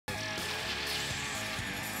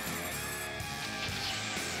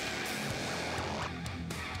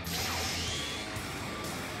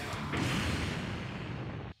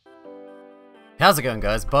How's it going,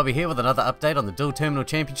 guys? Bobby here with another update on the Dual Terminal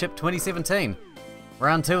Championship 2017.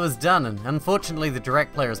 Round 2 is done, and unfortunately the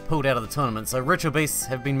direct player has pulled out of the tournament, so Ritual Beasts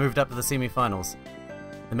have been moved up to the semi-finals.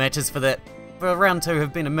 The matches for round 2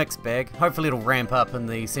 have been a mixed bag. Hopefully it'll ramp up in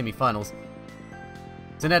the semi-finals.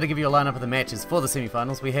 So now to give you a lineup of the matches for the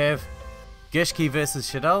semi-finals, we have Gishki versus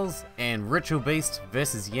Shaddolls and Ritual Beast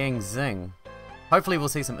versus Yang Zing. Hopefully we'll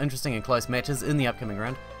see some interesting and close matches in the upcoming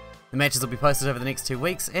round. The matches will be posted over the next 2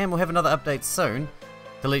 weeks, and we'll have another update soon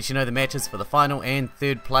to let you know the matches for the final and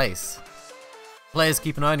third place. Players,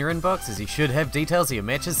 keep an eye on your inbox as you should have details of your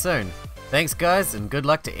matches soon. Thanks guys, and good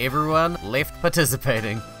luck to everyone left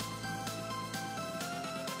participating.